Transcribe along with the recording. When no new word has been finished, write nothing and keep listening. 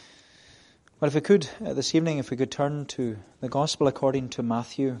Well, if we could, this evening, if we could turn to the Gospel according to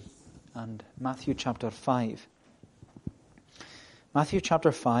Matthew and Matthew chapter 5. Matthew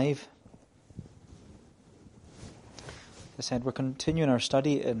chapter 5. As I said, we're continuing our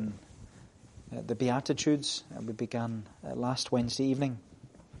study in the Beatitudes. We began last Wednesday evening.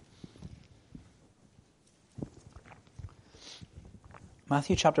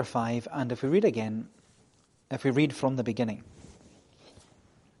 Matthew chapter 5, and if we read again, if we read from the beginning.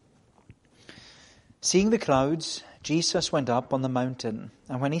 Seeing the crowds, Jesus went up on the mountain,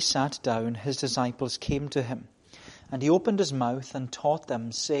 and when he sat down, his disciples came to him. And he opened his mouth and taught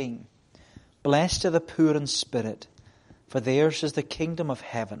them, saying, Blessed are the poor in spirit, for theirs is the kingdom of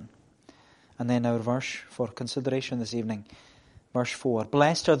heaven. And then our verse for consideration this evening, verse 4.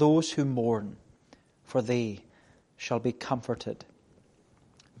 Blessed are those who mourn, for they shall be comforted.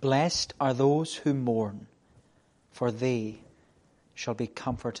 Blessed are those who mourn, for they shall be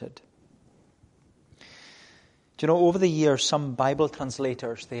comforted. Do you know, over the years, some Bible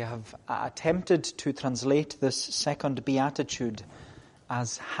translators, they have attempted to translate this second beatitude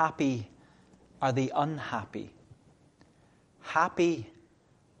as happy are the unhappy. Happy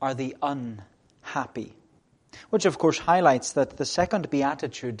are the unhappy. Which, of course, highlights that the second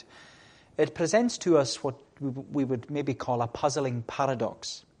beatitude, it presents to us what we would maybe call a puzzling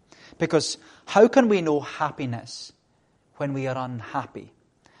paradox. Because how can we know happiness when we are unhappy?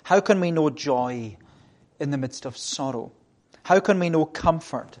 How can we know joy in the midst of sorrow? How can we know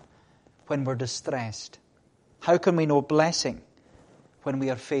comfort when we're distressed? How can we know blessing when we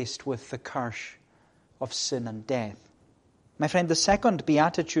are faced with the curse of sin and death? My friend, the second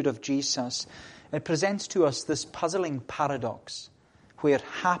beatitude of Jesus, it presents to us this puzzling paradox where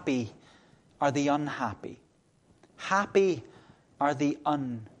happy are the unhappy. Happy are the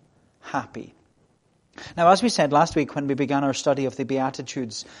unhappy. Now, as we said last week when we began our study of the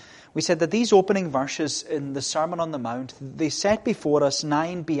Beatitudes, we said that these opening verses in the Sermon on the Mount, they set before us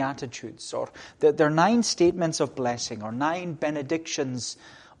 9 Beatitudes, or they're 9 statements of blessing, or 9 benedictions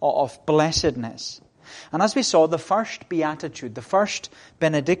of blessedness. And as we saw, the first Beatitude, the first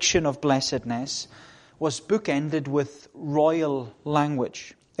benediction of blessedness, was bookended with royal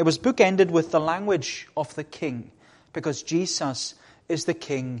language. It was bookended with the language of the King, because Jesus is the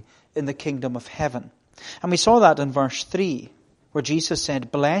King in the kingdom of heaven. And we saw that in verse 3, where Jesus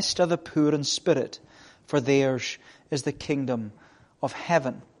said, Blessed are the poor in spirit, for theirs is the kingdom of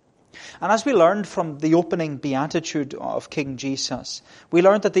heaven. And as we learned from the opening beatitude of King Jesus, we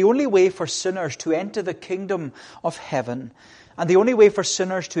learned that the only way for sinners to enter the kingdom of heaven, and the only way for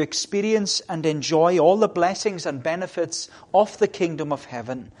sinners to experience and enjoy all the blessings and benefits of the kingdom of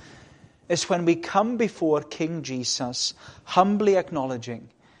heaven, is when we come before King Jesus, humbly acknowledging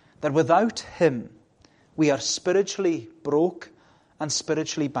that without Him, we are spiritually broke and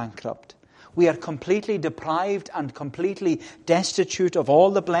spiritually bankrupt. We are completely deprived and completely destitute of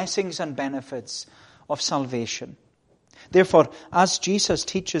all the blessings and benefits of salvation. Therefore, as Jesus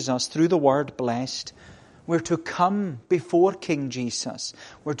teaches us through the word blessed, we're to come before King Jesus.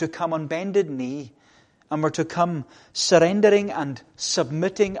 We're to come on bended knee, and we're to come surrendering and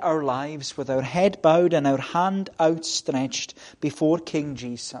submitting our lives with our head bowed and our hand outstretched before King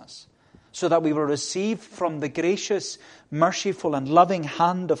Jesus, so that we will receive from the gracious, merciful and loving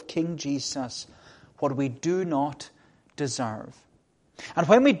hand of King Jesus what we do not deserve. And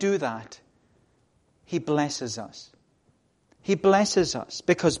when we do that, He blesses us. He blesses us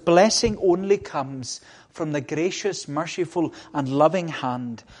because blessing only comes from the gracious, merciful and loving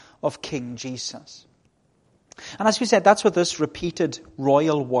hand of King Jesus. And as we said, that's what this repeated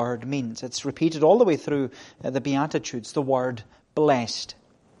royal word means. It's repeated all the way through the Beatitudes, the word blessed.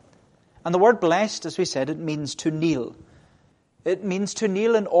 And the word blessed, as we said, it means to kneel. It means to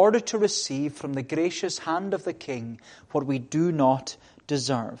kneel in order to receive from the gracious hand of the King what we do not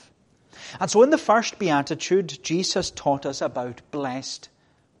deserve. And so in the first beatitude, Jesus taught us about blessed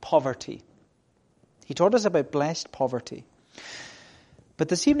poverty. He taught us about blessed poverty. But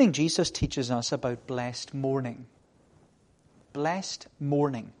this evening, Jesus teaches us about blessed mourning. Blessed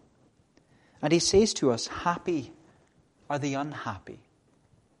mourning. And He says to us, happy are the unhappy.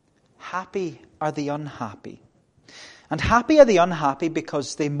 Happy are the unhappy. And happy are the unhappy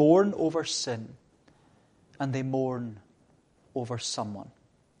because they mourn over sin and they mourn over someone.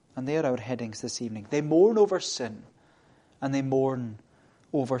 And they are our headings this evening. They mourn over sin and they mourn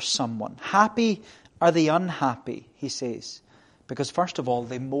over someone. Happy are the unhappy, He says, because first of all,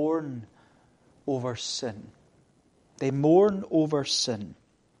 they mourn over sin. They mourn over sin.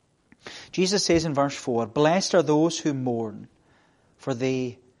 Jesus says in verse 4, Blessed are those who mourn, for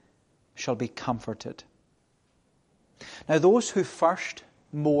they shall be comforted. Now those who first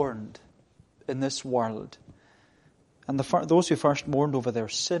mourned in this world. And those who first mourned over their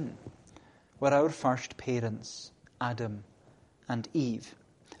sin were our first parents, Adam and Eve.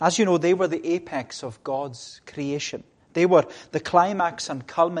 As you know, they were the apex of God's creation. They were the climax and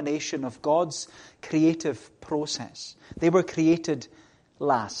culmination of God's creative process. They were created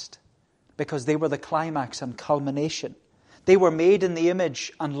last because they were the climax and culmination. They were made in the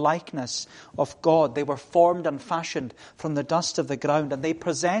image and likeness of God. They were formed and fashioned from the dust of the ground. And they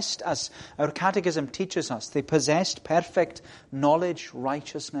possessed, as our catechism teaches us, they possessed perfect knowledge,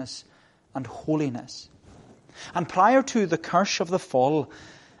 righteousness, and holiness. And prior to the curse of the fall,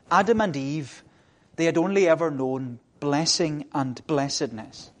 Adam and Eve, they had only ever known blessing and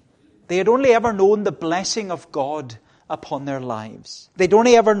blessedness. They had only ever known the blessing of God upon their lives. They'd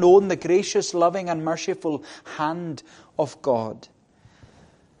only ever known the gracious, loving, and merciful hand of God.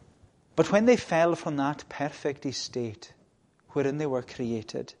 But when they fell from that perfect estate wherein they were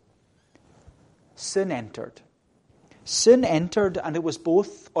created, sin entered. Sin entered, and it was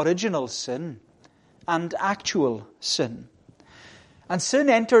both original sin and actual sin. And sin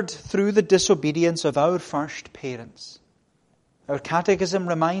entered through the disobedience of our first parents. Our catechism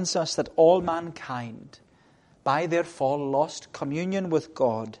reminds us that all mankind, by their fall, lost communion with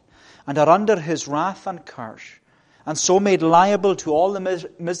God and are under His wrath and curse, and so made liable to all the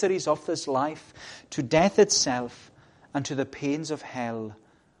miseries of this life, to death itself, and to the pains of hell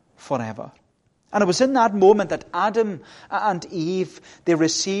forever. And it was in that moment that Adam and Eve, they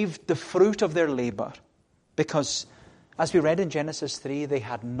received the fruit of their labor, because, as we read in Genesis 3, they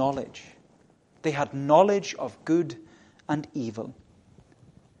had knowledge. They had knowledge of good and evil.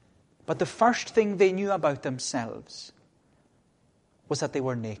 But the first thing they knew about themselves was that they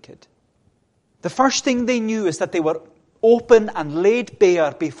were naked. The first thing they knew is that they were open and laid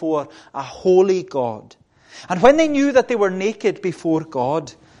bare before a holy God. And when they knew that they were naked before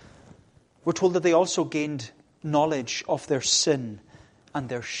God, we're told that they also gained knowledge of their sin and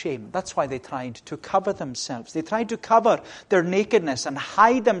their shame. That's why they tried to cover themselves. They tried to cover their nakedness and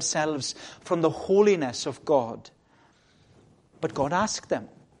hide themselves from the holiness of God. But God asked them.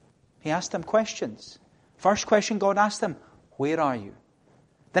 He asked them questions. First question God asked them, where are you?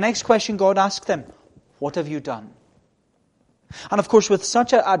 The next question God asked them, what have you done? And of course, with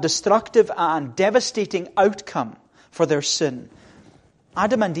such a destructive and devastating outcome for their sin,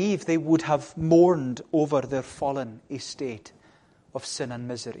 Adam and Eve, they would have mourned over their fallen estate of sin and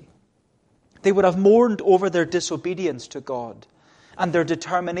misery. They would have mourned over their disobedience to God and their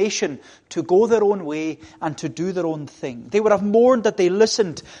determination to go their own way and to do their own thing. They would have mourned that they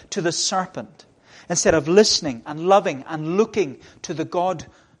listened to the serpent instead of listening and loving and looking to the God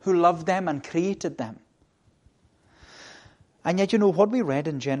who loved them and created them. And yet, you know, what we read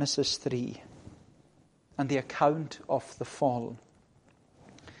in Genesis 3 and the account of the fall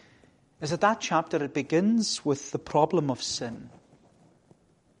is that chapter, it begins with the problem of sin,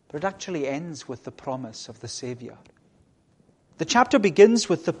 but it actually ends with the promise of the Savior. The chapter begins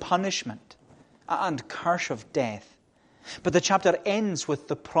with the punishment and curse of death, but the chapter ends with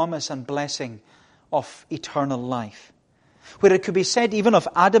the promise and blessing of eternal life, where it could be said even of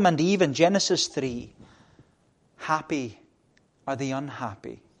Adam and Eve in Genesis 3, happy are the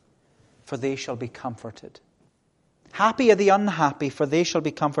unhappy, for they shall be comforted. Happy are the unhappy, for they shall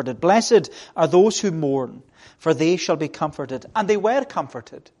be comforted. Blessed are those who mourn, for they shall be comforted. And they were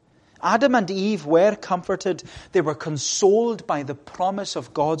comforted. Adam and Eve were comforted. They were consoled by the promise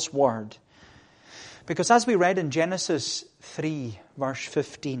of God's word. Because as we read in Genesis 3, verse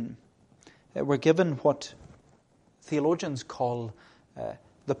 15, we're given what theologians call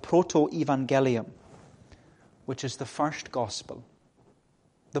the proto-evangelium, which is the first gospel.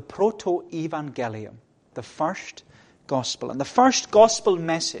 The proto-evangelium, the first gospel. And the first gospel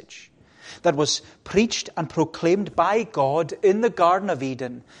message that was preached and proclaimed by God in the Garden of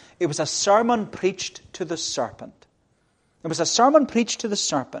Eden, it was a sermon preached to the serpent. It was a sermon preached to the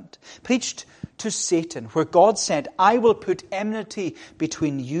serpent, preached to Satan, where God said, I will put enmity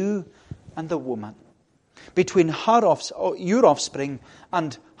between you and the woman, between your offspring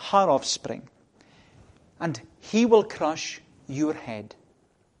and her offspring. And he will crush your head,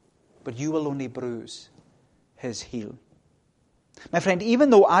 but you will only bruise his heel. My friend,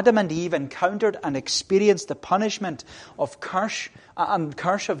 even though Adam and Eve encountered and experienced the punishment of curse and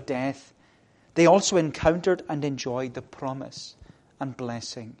curse of death, they also encountered and enjoyed the promise and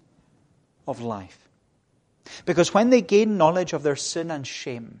blessing of life. Because when they gained knowledge of their sin and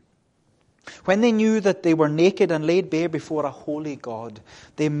shame, when they knew that they were naked and laid bare before a holy God,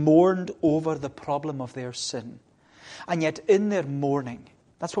 they mourned over the problem of their sin. And yet in their mourning,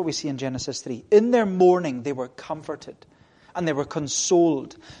 that's what we see in Genesis 3, in their mourning they were comforted. And they were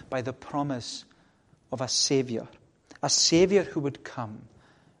consoled by the promise of a Savior who would come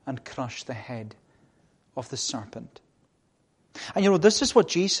and crush the head of the serpent. And this is what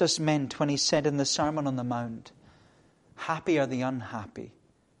Jesus meant when he said in the Sermon on the Mount, happy are the unhappy,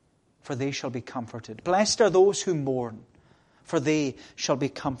 for they shall be comforted. Blessed are those who mourn, for they shall be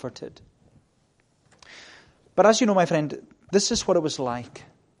comforted. But as you know, my friend, this is what it was like,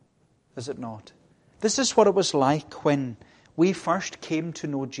 is it not? This is what it was like when we first came to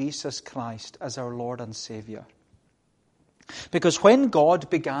know Jesus Christ as our Lord and Savior. Because when God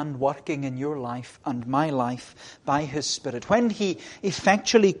began working in your life and my life by His Spirit, when He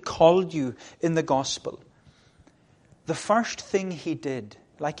effectually called you in the gospel, the first thing He did,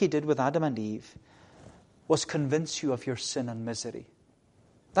 like He did with Adam and Eve, was convince you of your sin and misery.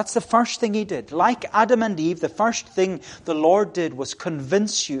 That's the first thing He did. Like Adam and Eve, the first thing the Lord did was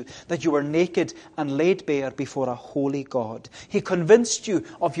convince you that you were naked and laid bare before a holy God. He convinced you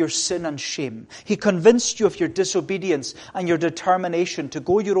of your sin and shame. He convinced you of your disobedience and your determination to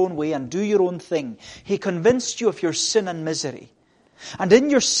go your own way and do your own thing. He convinced you of your sin and misery. And in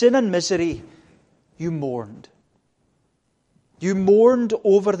your sin and misery, you mourned. You mourned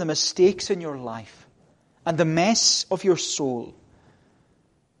over the mistakes in your life and the mess of your soul.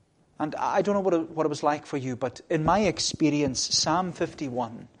 And I don't know what it was like for you, but in my experience, Psalm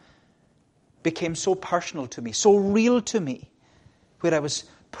 51 became so personal to me, so real to me, where I was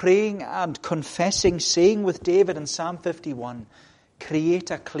praying and confessing, saying with David in Psalm 51,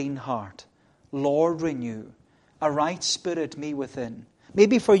 create a clean heart, Lord, renew a right spirit me within.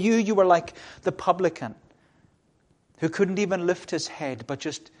 Maybe for you, you were like the publican who couldn't even lift his head, but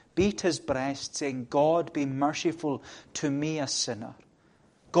just beat his breast, saying, God, be merciful to me, a sinner.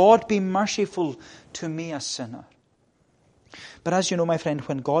 God, be merciful to me, a sinner. But as you know, my friend,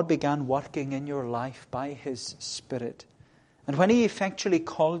 when God began working in your life by His Spirit, and when He effectually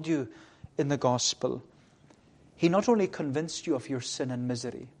called you in the gospel, He not only convinced you of your sin and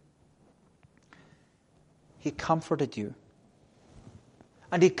misery, He comforted you.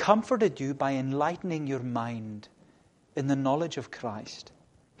 And He comforted you by enlightening your mind in the knowledge of Christ.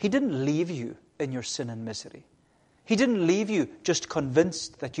 He didn't leave you in your sin and misery. He didn't leave you just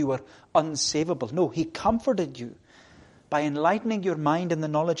convinced that you were unsavable. No, He comforted you by enlightening your mind in the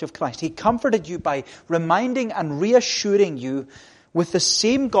knowledge of Christ. He comforted you by reminding and reassuring you with the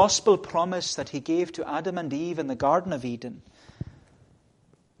same gospel promise that He gave to Adam and Eve in the Garden of Eden.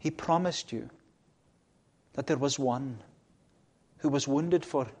 He promised you that there was one who was wounded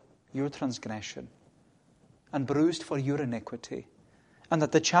for your transgression and bruised for your iniquity, and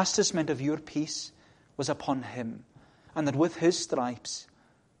that the chastisement of your peace was upon Him, and that with His stripes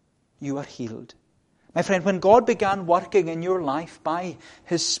you are healed. My friend, when God began working in your life by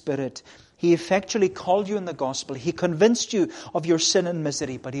His Spirit, He effectually called you in the gospel. He convinced you of your sin and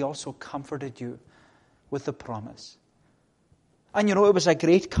misery, but He also comforted you with the promise. And it was a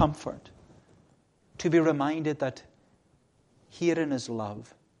great comfort to be reminded that herein is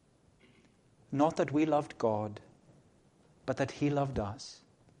love. Not that we loved God, but that He loved us.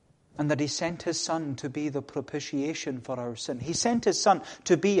 And that He sent His Son to be the propitiation for our sin. He sent His Son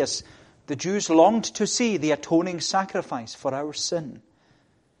to be, as the Jews longed to see, the atoning sacrifice for our sin.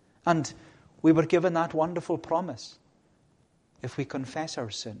 And we were given that wonderful promise. If we confess our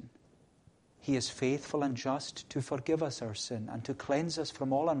sin, He is faithful and just to forgive us our sin and to cleanse us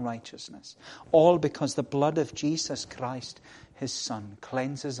from all unrighteousness. All because the blood of Jesus Christ, His Son,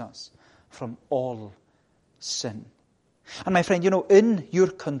 cleanses us from all sin. And my friend, in your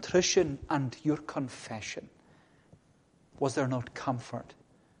contrition and your confession, was there not comfort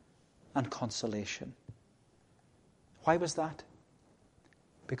and consolation? Why was that?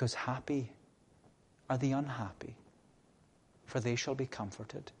 Because happy are the unhappy, for they shall be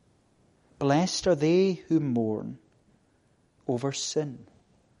comforted. Blessed are they who mourn over sin,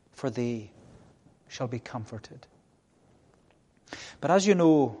 for they shall be comforted. But as you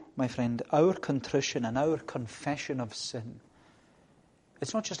know, my friend, our contrition and our confession of sin,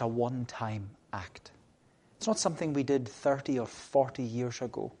 it's not just a one-time act. It's not something we did 30 or 40 years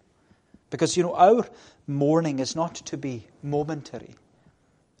ago. Because, our mourning is not to be momentary.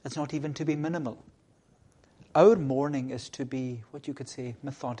 It's not even to be minimal. Our mourning is to be, what you could say,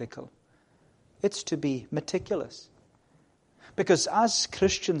 methodical. It's to be meticulous. Because as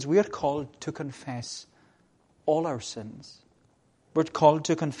Christians, we are called to confess all our sins. We're called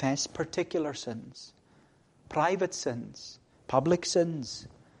to confess particular sins, private sins, public sins,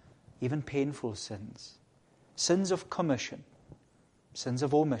 even painful sins, sins of commission, sins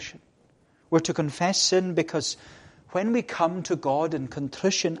of omission. We're to confess sin because when we come to God in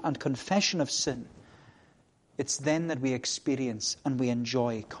contrition and confession of sin, it's then that we experience and we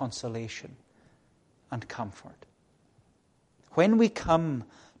enjoy consolation and comfort. When we come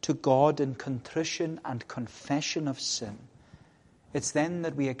to God in contrition and confession of sin, it's then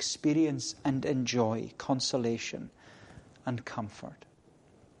that we experience and enjoy consolation and comfort.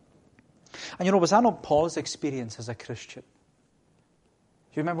 And was that not Paul's experience as a Christian?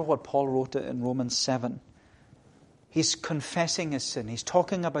 Do you remember what Paul wrote in Romans 7? He's confessing his sin. He's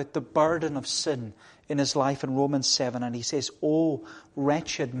talking about the burden of sin in his life in Romans 7. And he says, "Oh,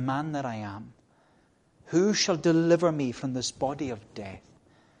 wretched man that I am, who shall deliver me from this body of death?"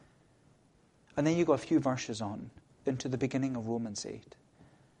 And then you go a few verses on into the beginning of Romans 8.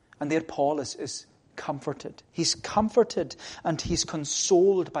 And there Paul is comforted. He's comforted and he's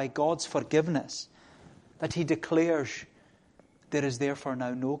consoled by God's forgiveness, that he declares, "There is therefore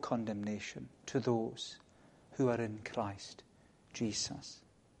now no condemnation to those who are in Christ Jesus."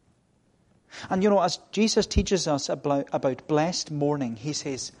 And as Jesus teaches us about blessed mourning, he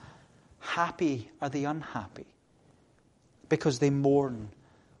says, "Happy are the unhappy, because they mourn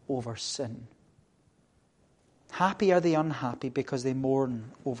over sin." Happy are the unhappy, because they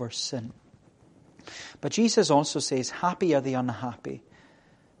mourn over sin. But Jesus also says, "Happy are the unhappy,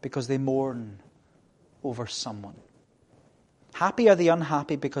 because they mourn over someone." Happy are the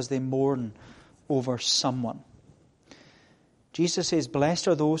unhappy, because they mourn over someone. Jesus says, "Blessed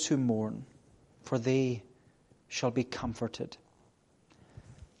are those who mourn, for they shall be comforted."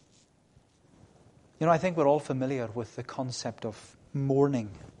 I think we're all familiar with the concept of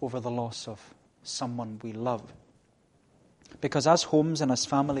mourning over the loss of someone we love. Because as homes and as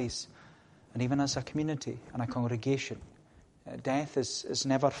families, and even as a community and a congregation, death is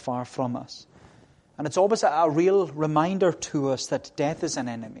never far from us. And it's always a real reminder to us that death is an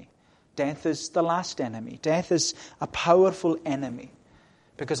enemy. Death is the last enemy. Death is a powerful enemy.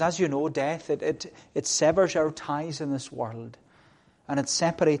 Because as you know, death, it severs our ties in this world. And it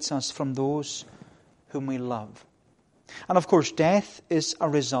separates us from those whom we love. And of course, death is a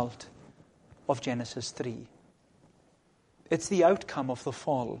result of Genesis 3. It's the outcome of the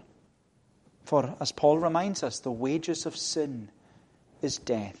fall. For, as Paul reminds us, the wages of sin is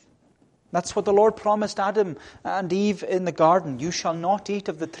death. That's what the Lord promised Adam and Eve in the garden. "You shall not eat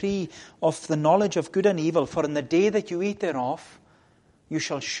of the tree of the knowledge of good and evil, for in the day that you eat thereof, you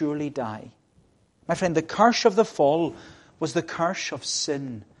shall surely die." My friend, the curse of the fall was the curse of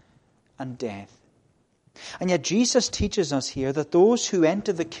sin and death. And yet Jesus teaches us here that those who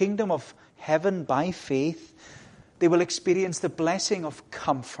enter the kingdom of heaven by faith, they will experience the blessing of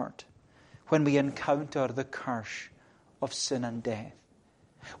comfort when we encounter the curse of sin and death.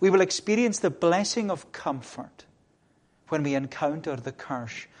 We will experience the blessing of comfort when we encounter the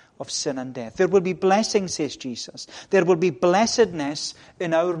curse of sin and death. There will be blessing, says Jesus. There will be blessedness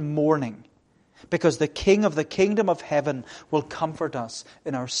in our mourning, because the King of the kingdom of heaven will comfort us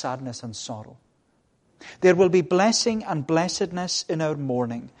in our sadness and sorrow. There will be blessing and blessedness in our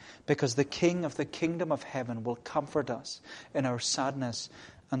mourning, because the King of the kingdom of heaven will comfort us in our sadness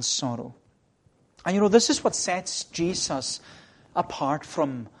and sorrow. And this is what sets Jesus apart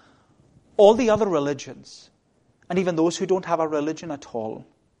from all the other religions, and even those who don't have a religion at all.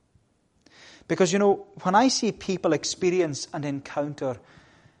 Because, when I see people experience and encounter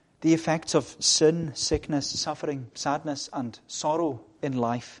the effects of sin, sickness, suffering, sadness, and sorrow in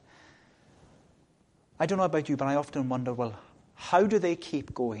life, I don't know about you, but I often wonder, well, how do they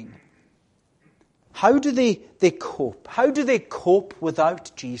keep going? How do they cope? How do they cope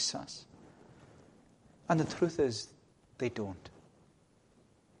without Jesus? And the truth is, they don't.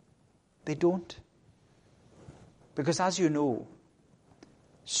 They don't. Because as you know,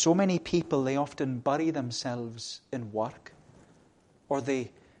 so many people, they often bury themselves in work, or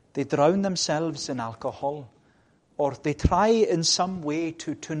they drown themselves in alcohol, or they try in some way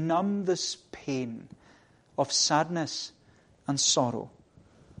to numb this pain of sadness and sorrow.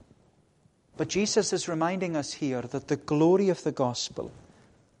 But Jesus is reminding us here that the glory of the gospel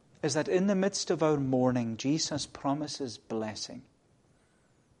is that in the midst of our mourning, Jesus promises blessing.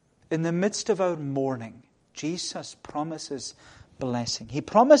 In the midst of our mourning, Jesus promises blessing. He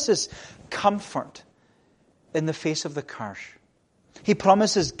promises comfort in the face of the curse. He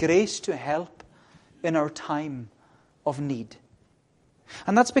promises grace to help in our time of need.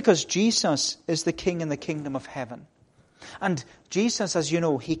 And that's because Jesus is the King in the kingdom of heaven. And Jesus, as you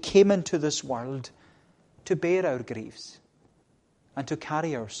know, He came into this world to bear our griefs and to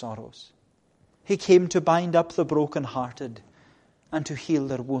carry our sorrows. He came to bind up the brokenhearted and to heal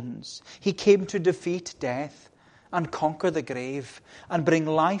their wounds. He came to defeat death and conquer the grave and bring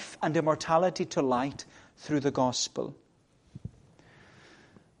life and immortality to light through the gospel.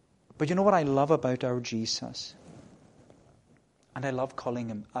 But you know what I love about our Jesus? And I love calling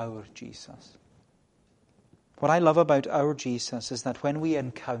him our Jesus. What I love about our Jesus is that when we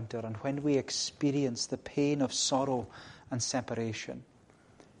encounter and when we experience the pain of sorrow and separation,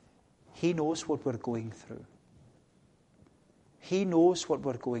 he knows what we're going through. He knows what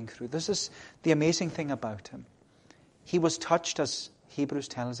we're going through. This is the amazing thing about him. He was touched, as Hebrews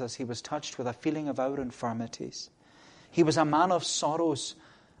tells us, he was touched with a feeling of our infirmities. He was a man of sorrows,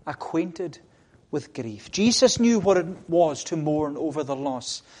 acquainted with grief. Jesus knew what it was to mourn over the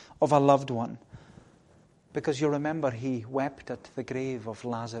loss of a loved one. Because you remember, he wept at the grave of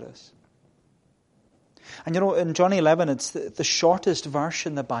Lazarus. And you know, in John 11, it's the shortest verse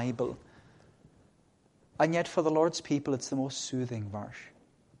in the Bible. And yet for the Lord's people, it's the most soothing verse.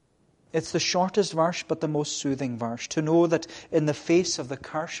 It's the shortest verse, but the most soothing verse. To know that in the face of the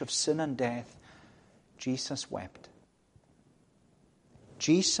curse of sin and death, Jesus wept.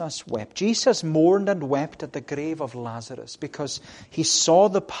 Jesus wept. Jesus mourned and wept at the grave of Lazarus because he saw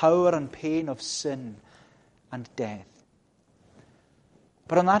the power and pain of sin and death.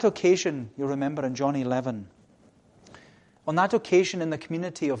 But on that occasion, you remember in John 11, on that occasion in the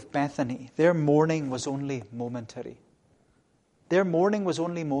community of Bethany, their mourning was only momentary. Their mourning was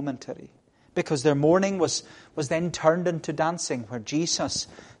only momentary because their mourning was then turned into dancing, where Jesus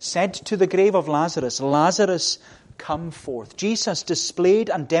said to the grave of Lazarus, "Lazarus, come forth." Jesus displayed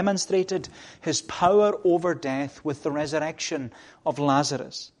and demonstrated his power over death with the resurrection of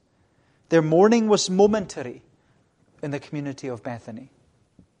Lazarus. Their mourning was momentary in the community of Bethany.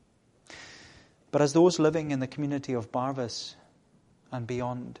 But as those living in the community of Barvas and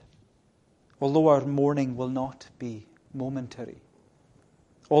beyond, although our mourning will not be momentary,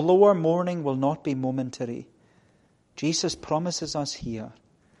 Jesus promises us here,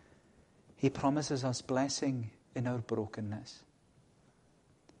 he promises us blessing in our brokenness.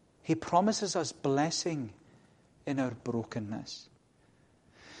 He promises us blessing in our brokenness.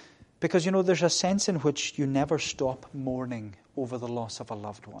 Because, you know, there's a sense in which you never stop mourning over the loss of a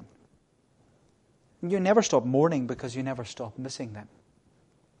loved one. You never stop mourning because you never stop missing them.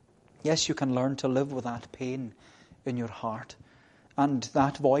 Yes, you can learn to live with that pain in your heart and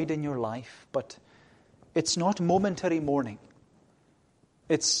that void in your life, but it's not momentary mourning.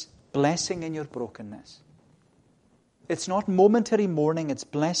 It's blessing in your brokenness. It's not momentary mourning, it's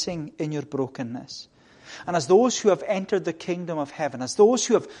blessing in your brokenness. And as those who have entered the kingdom of heaven, as those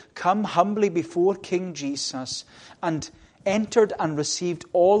who have come humbly before King Jesus and entered and received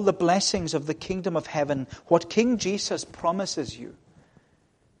all the blessings of the kingdom of heaven, what King Jesus promises you,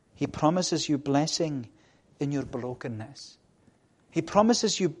 he promises you blessing in your brokenness. He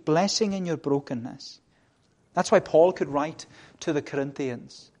promises you blessing in your brokenness. That's why Paul could write to the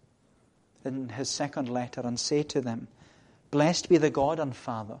Corinthians in his second letter and say to them, "Blessed be the God and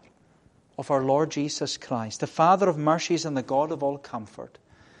Father of our Lord Jesus Christ, the Father of mercies and the God of all comfort,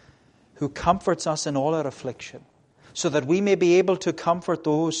 who comforts us in all our affliction, so that we may be able to comfort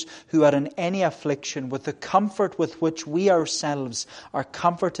those who are in any affliction with the comfort with which we ourselves are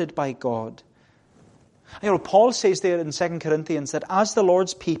comforted by God." You know, Paul says there in 2 Corinthians that as the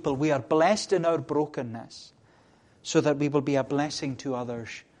Lord's people, we are blessed in our brokenness, so that we will be a blessing to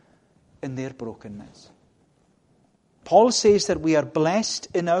others in their brokenness. Paul says that we are blessed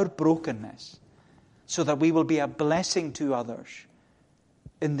in our brokenness, so that we will be a blessing to others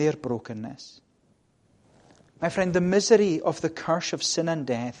in their brokenness. My friend, the misery of the curse of sin and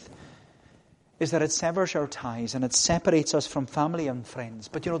death is that it severs our ties and it separates us from family and friends.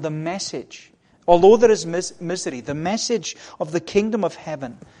 But you know, the message, although there is misery, the message of the kingdom of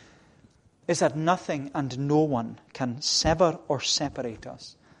heaven is that nothing and no one can sever or separate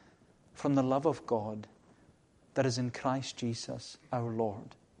us from the love of God that is in Christ Jesus our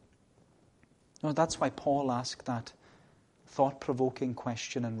Lord. No, that's why Paul asked that thought-provoking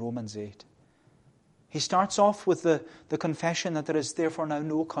question in Romans 8. He starts off with the confession that there is therefore now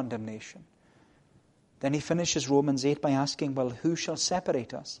no condemnation. Then he finishes Romans 8 by asking, well, who shall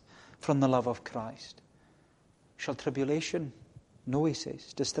separate us from the love of Christ? Shall tribulation? No, he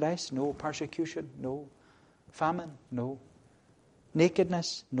says. Distress? No. Persecution? No. Famine? No.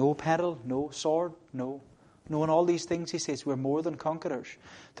 Nakedness? No. Peril? No. Sword? No. No, in all these things, he says, we're more than conquerors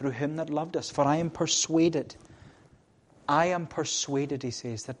through him that loved us. For I am persuaded, he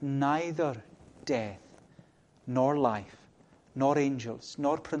says, that neither death, nor life, nor angels,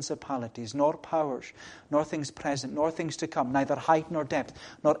 nor principalities, nor powers, nor things present, nor things to come, neither height nor depth,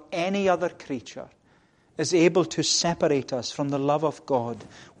 nor any other creature is able to separate us from the love of God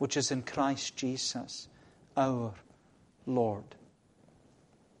which is in Christ Jesus, our Lord.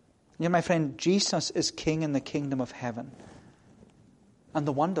 You know, my friend, Jesus is King in the kingdom of heaven. And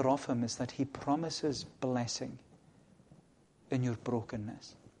the wonder of him is that he promises blessing in your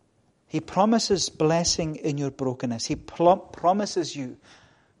brokenness. He promises blessing in your brokenness. He promises you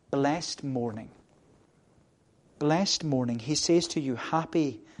blessed morning. Blessed morning. He says to you,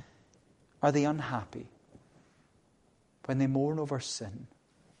 happy are the unhappy when they mourn over sin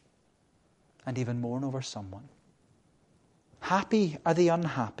and even mourn over someone. Happy are the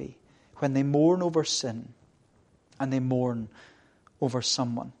unhappy when they mourn over sin and they mourn over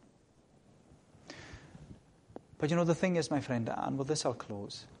someone. But you know, the thing is, my friend, and with this I'll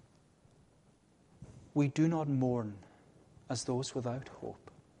close, we do not mourn as those without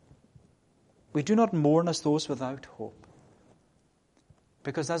hope. We do not mourn as those without hope.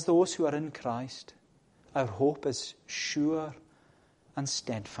 Because as those who are in Christ, our hope is sure and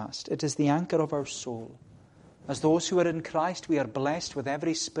steadfast. It is the anchor of our soul. As those who are in Christ, we are blessed with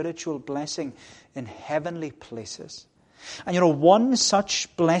every spiritual blessing in heavenly places. And you know, one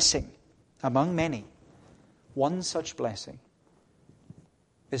such blessing among many, one such blessing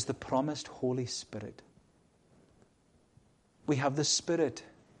is the promised Holy Spirit. We have the Spirit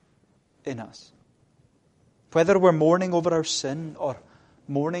in us. Whether we're mourning over our sin or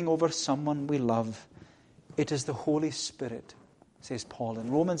mourning over someone we love, it is the Holy Spirit, says Paul.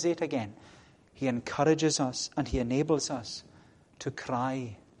 In Romans 8 again, he encourages us and he enables us to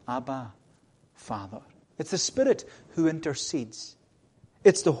cry, Abba, Father. It's the Spirit who intercedes.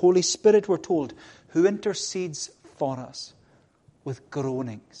 It's the Holy Spirit, we're told, who intercedes for us with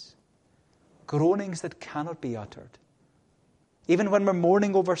groanings. Groanings that cannot be uttered. Even when we're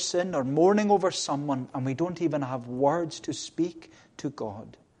mourning over sin or mourning over someone and we don't even have words to speak to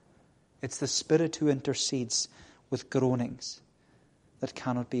God, it's the Spirit who intercedes with groanings that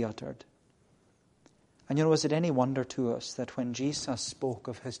cannot be uttered. And you know, is it any wonder to us that when Jesus spoke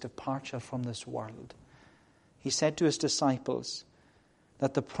of his departure from this world, he said to his disciples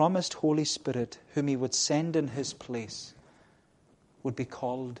that the promised Holy Spirit, whom he would send in his place, would be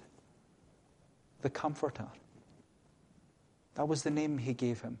called the Comforter. That was the name he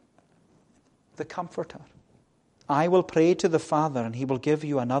gave him. The Comforter. I will pray to the Father, and he will give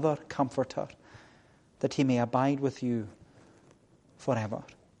you another Comforter, that he may abide with you forever.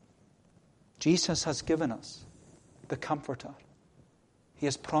 Jesus has given us the Comforter. He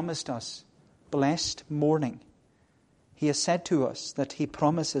has promised us blessed morning. He has said to us that he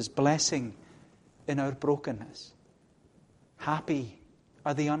promises blessing in our brokenness. Happy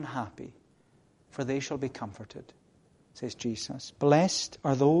are the unhappy, for they shall be comforted, says Jesus. Blessed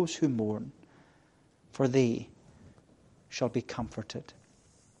are those who mourn, for they shall be comforted.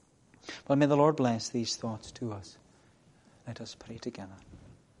 Well, may the Lord bless these thoughts to us. Let us pray together.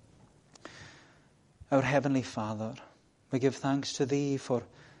 Our Heavenly Father, we give thanks to Thee for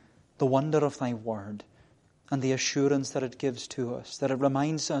the wonder of Thy Word and the assurance that it gives to us, that it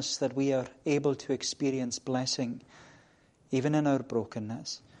reminds us that we are able to experience blessing even in our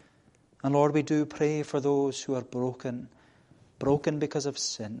brokenness. And Lord, we do pray for those who are broken because of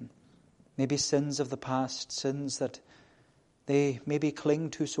sin, maybe sins of the past, sins that they maybe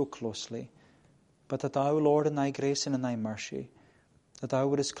cling to so closely, but that Thou, Lord, in Thy grace and in Thy mercy, that Thou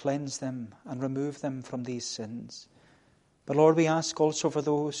wouldest cleanse them and remove them from these sins. But Lord, we ask also for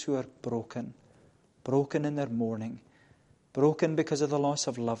those who are broken in their mourning, broken because of the loss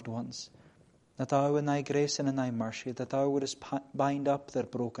of loved ones, that Thou in Thy grace and in Thy mercy, that Thou wouldest bind up their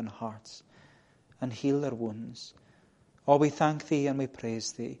broken hearts and heal their wounds. Oh, we thank Thee and we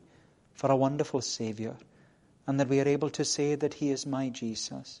praise Thee for a wonderful Saviour, and that we are able to say that He is my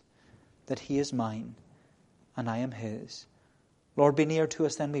Jesus, that He is mine, and I am His. Lord, be near to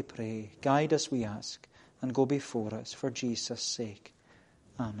us then, we pray. Guide us, we ask, and go before us for Jesus' sake.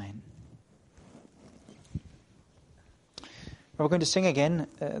 Amen. We're going to sing again,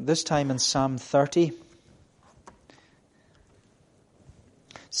 this time in Psalm 30.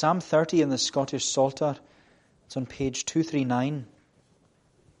 Psalm 30 in the Scottish Psalter. It's on page 239.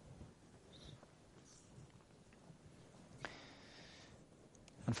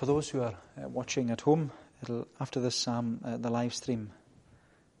 And for those who are watching at home, after this psalm, the live stream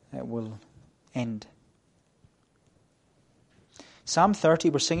will end. Psalm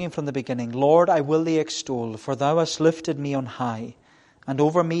 30, we're singing from the beginning. Lord, I will Thee extol, for Thou hast lifted me on high, and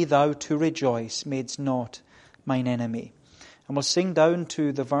over me Thou to rejoice madest not mine enemy. And we'll sing down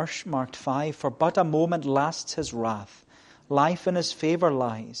to the verse marked 5. For but a moment lasts His wrath, life in His favour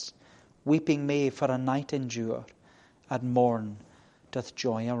lies. Weeping may for a night endure, at morn doth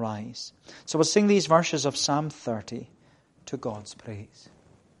joy arise. So we'll sing these verses of Psalm 30 to God's praise.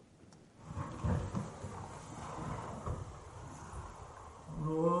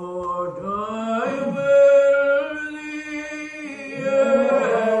 Lord,